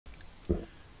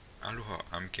Aloha,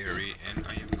 I'm Gary, and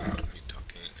I am going to be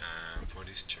talking for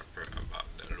this chapter about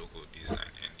the logo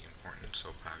design and the importance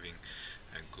of having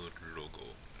a good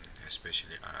logo,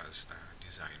 especially as a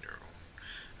designer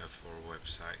for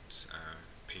websites,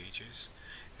 pages.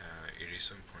 It is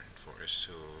so important for us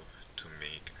to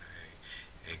make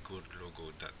a good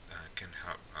logo that can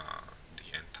help the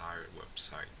entire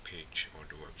website page or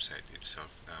the website itself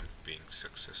being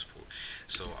successful.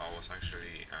 So I was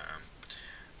actually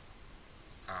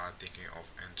thinking of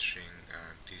answering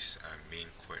this main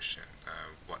question: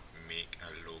 what make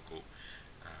a logo?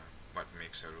 What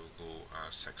makes a logo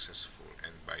successful?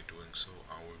 And by doing so,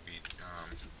 I will be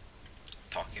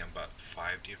talking about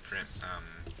five different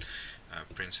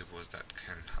principles that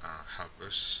can help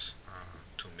us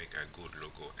to make a good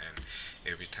logo. And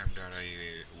every time that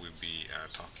I will be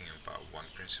talking about one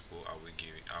principle, I will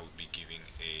be giving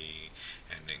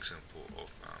an example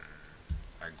of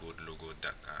a good logo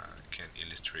that can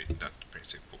illustrate that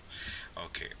principle.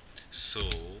 Okay, so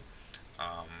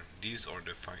these are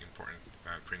the five important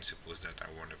principles that I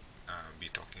want to be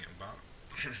talking about.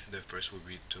 The first will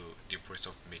be to the importance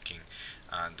of making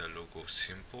the logo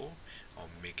simple, or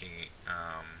making it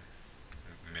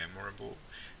memorable,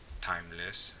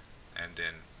 timeless, and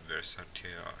then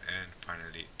versatile, and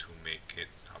finally to make it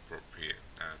appropriate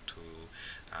to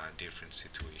different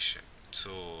situation.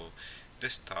 So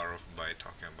let's start off by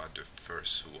talking about the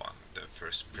first one, the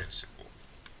first principle.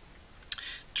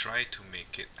 Try to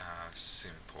make it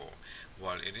simple.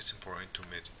 While it is important to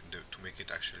make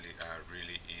it actually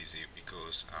really easy,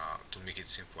 because to make it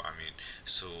simple, I mean,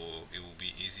 so it will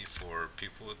be easy for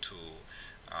people to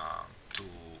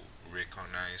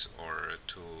recognize, or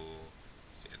to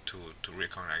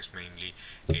recognize mainly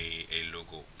a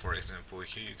logo. For example,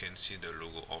 here you can see the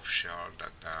logo of Shell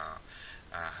that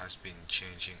has been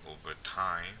changing over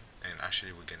time, and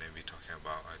actually we're going to be talking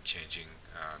about changing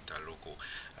the logo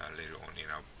later on in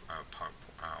our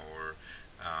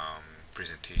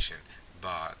presentation.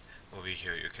 But over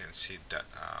here you can see that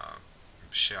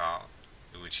Shell,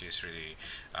 which is really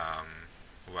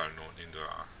well known in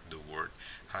the world,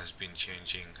 has been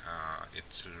changing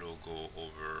its logo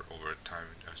over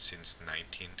time, since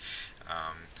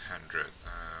 1900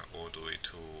 all the way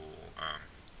to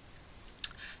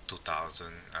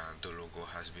 2000. The logo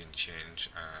has been changed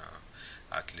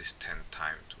at least 10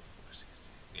 times to,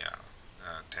 yeah,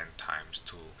 10 times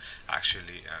to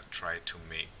actually try to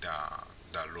make the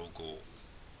logo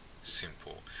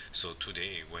simple. So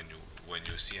today, when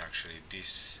you see actually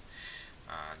this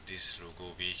logo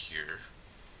over here,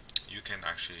 you can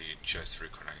actually just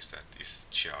recognize that it's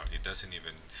Shell. It doesn't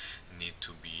even need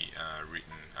to be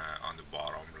written on the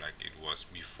bottom like it was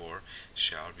before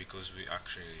Shell, because we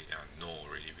actually know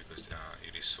already, because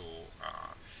it is so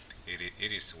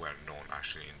it is well known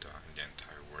actually in the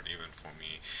entire world. Even for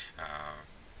me,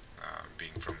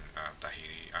 being from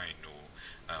Tahiti, I know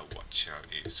what Shell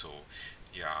is. So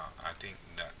yeah, I think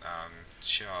that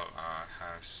Shell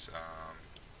has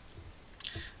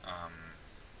um,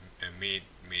 made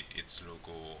its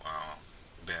logo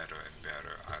better and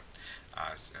better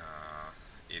as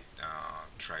it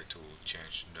tried to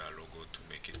change the logo to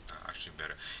make it actually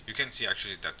better. You can see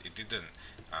actually that it didn't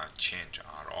change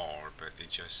at all, but it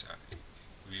just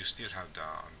you still have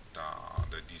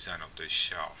the design of the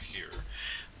shell here,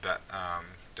 but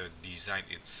the design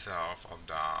itself of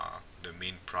the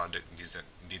main product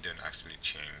didn't actually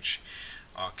change.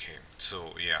 Okay,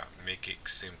 so yeah, make it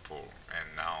simple.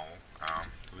 And now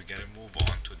we're gonna move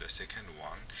on to the second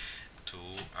one, to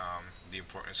the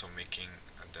importance of making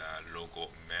the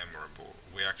logo memorable.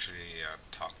 We actually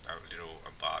talked a little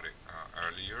about it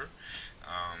earlier.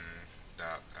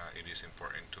 That it is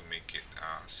important to make it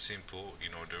simple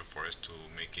in order for us to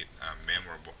make it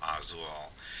memorable as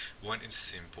well. When it's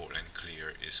simple and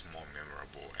clear, it's more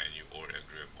memorable, and you all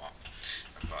agree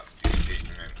about this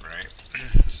statement, right?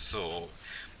 So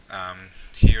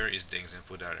here is the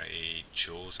example that I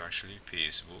chose, actually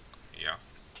Facebook. Yeah,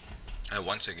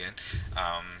 once again,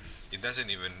 um, it doesn't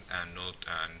even note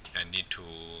need to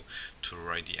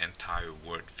write the entire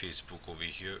word Facebook over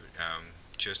here.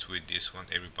 Just with this one,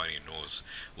 everybody knows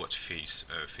what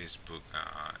Facebook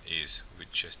is, with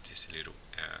just this little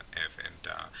F and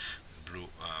blue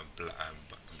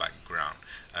background.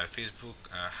 Facebook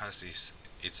has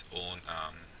its own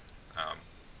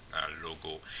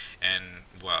logo, and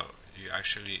well,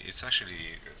 it's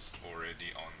actually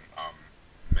already on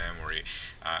memory.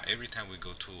 Every time we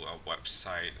go to a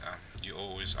website, you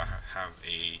always have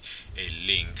a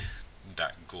link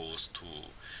that goes to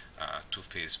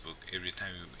Facebook. Every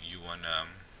time you wanna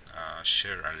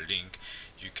share a link,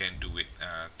 you can do it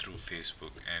through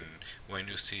Facebook. And when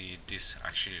you see this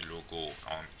actually logo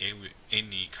on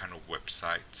any kind of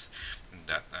websites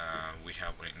that we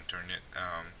have on internet,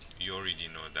 you already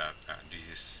know that this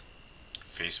is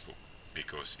Facebook,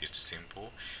 because it's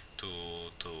simple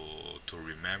to to to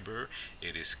remember.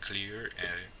 It is clear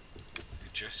and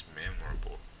it's just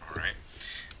memorable. All right,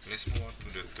 let's move on to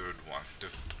the third one, the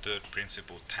third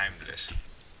principle: timeless.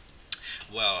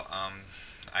 Well,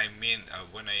 I mean,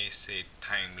 when I say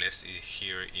timeless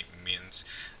here, it means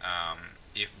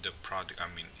if the product, I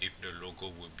mean, if the logo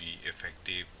will be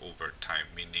effective over time,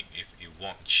 meaning if it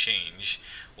won't change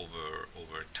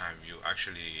over time. You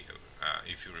actually,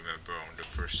 if you remember on the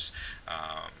first,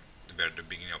 at the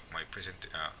beginning of my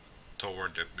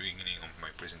toward the beginning of my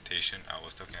presentation, I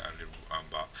was talking a little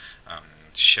about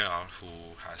Shell,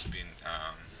 who has been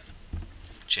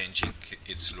changing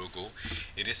its logo.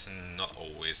 It is not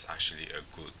always actually a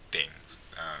good thing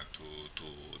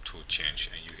to change.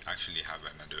 And you actually have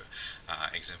another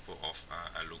example of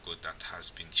a logo that has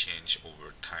been changed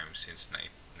over time since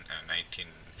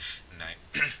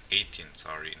 18,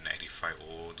 sorry, 95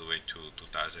 all the way to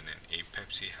 2008.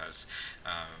 Pepsi has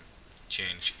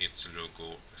changed its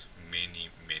logo many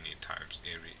times,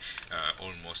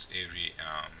 almost every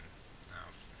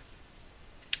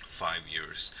 5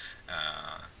 years,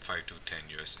 5 to 10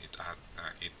 years.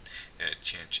 It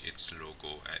changed its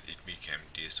logo, and it became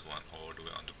this one all the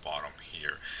way on the bottom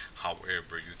here.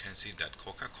 However, you can see that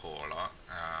Coca-Cola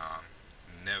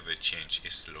never changed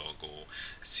its logo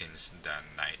since the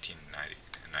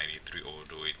 1993 all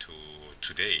the way to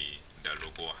today. The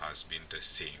logo has been the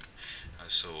same.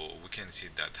 So we can see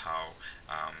that how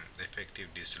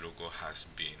effective this logo has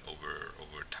been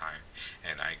over time.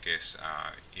 And I guess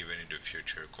even in the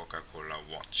future, Coca-Cola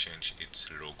won't change its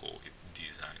logo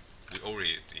design. We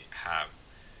already have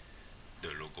the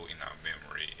logo in our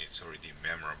memory. It's already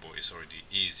memorable. It's already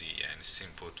easy and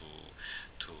simple to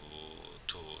to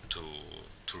to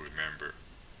to remember.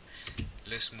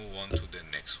 Let's move on to the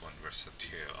next one,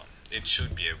 versatile. It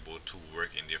should be able to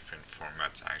work in different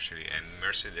formats actually. And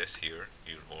Mercedes here,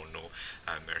 you all know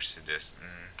Mercedes.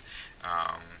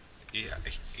 Um, it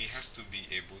has to be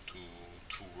able to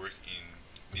work in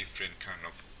different kind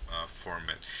of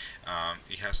format.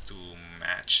 It has to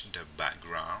match the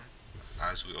background.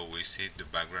 As we always say, the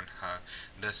background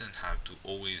doesn't have to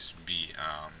always be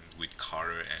with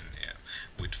color and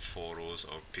with photos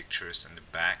or pictures in the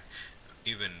back.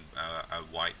 Even a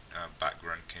white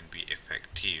background can be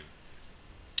effective.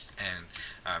 And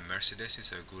Mercedes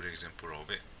is a good example of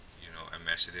it. You know, a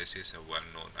Mercedes is a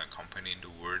well-known company in the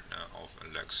world of a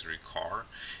luxury car.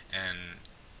 And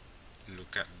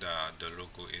look at the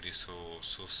logo. It is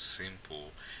so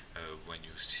simple when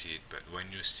you see it, but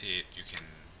when you see it,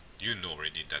 you know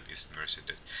already that it's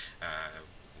Mercedes.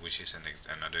 Which is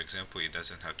another example. It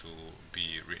doesn't have to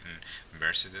be written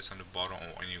Mercedes on the bottom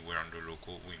or anywhere on the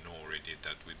logo. We know already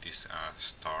that with this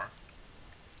star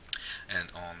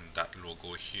and on that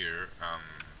logo here,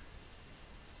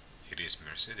 it is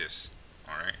Mercedes.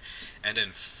 All right, and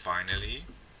then finally,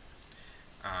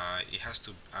 it has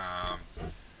to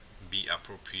be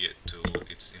appropriate to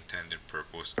its intended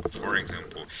purpose. For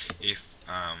example, if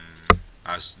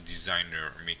as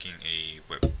designer making a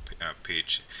web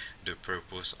page, the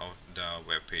purpose of the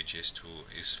web page is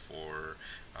for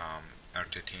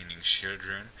entertaining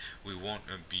children. We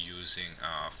won't be using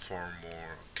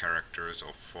formal characters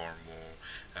or formal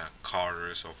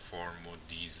colors or formal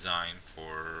design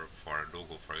for a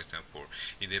logo, for example.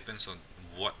 It depends on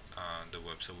what the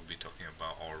website will be talking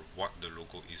about or what the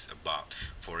logo is about.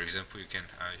 For example, you can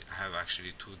have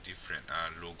actually two different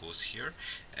logos here,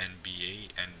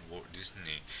 NBA and Walt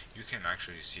Disney. You can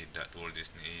actually see that Walt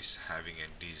Disney is having a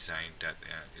design that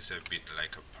is a bit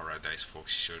like a paradise for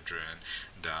children.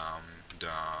 The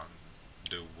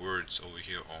words over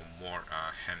here are more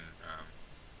hand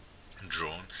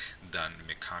drawn than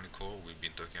mechanical. We've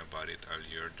been talking about it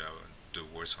earlier. The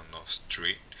words are not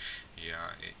straight.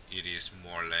 Yeah, it is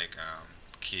more like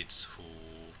kids who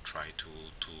try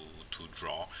to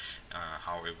draw.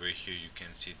 However, here you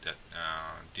can see that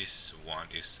this one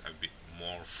is a bit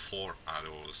more for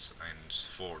adults and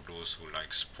for those who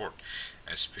like sport,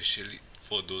 especially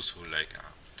for those who like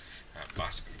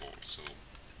basketball. So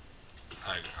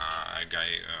a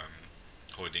guy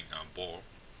holding a ball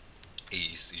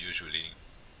is usually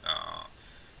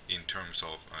in terms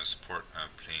of sport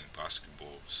playing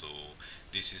basketball. So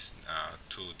this is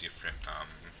two different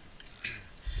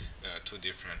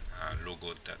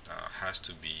logo that has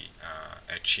to be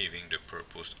achieving the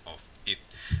purpose of it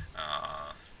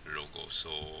logo. So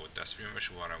that's pretty much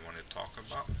what I want to talk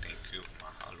about. Thank you.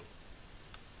 Mahalo.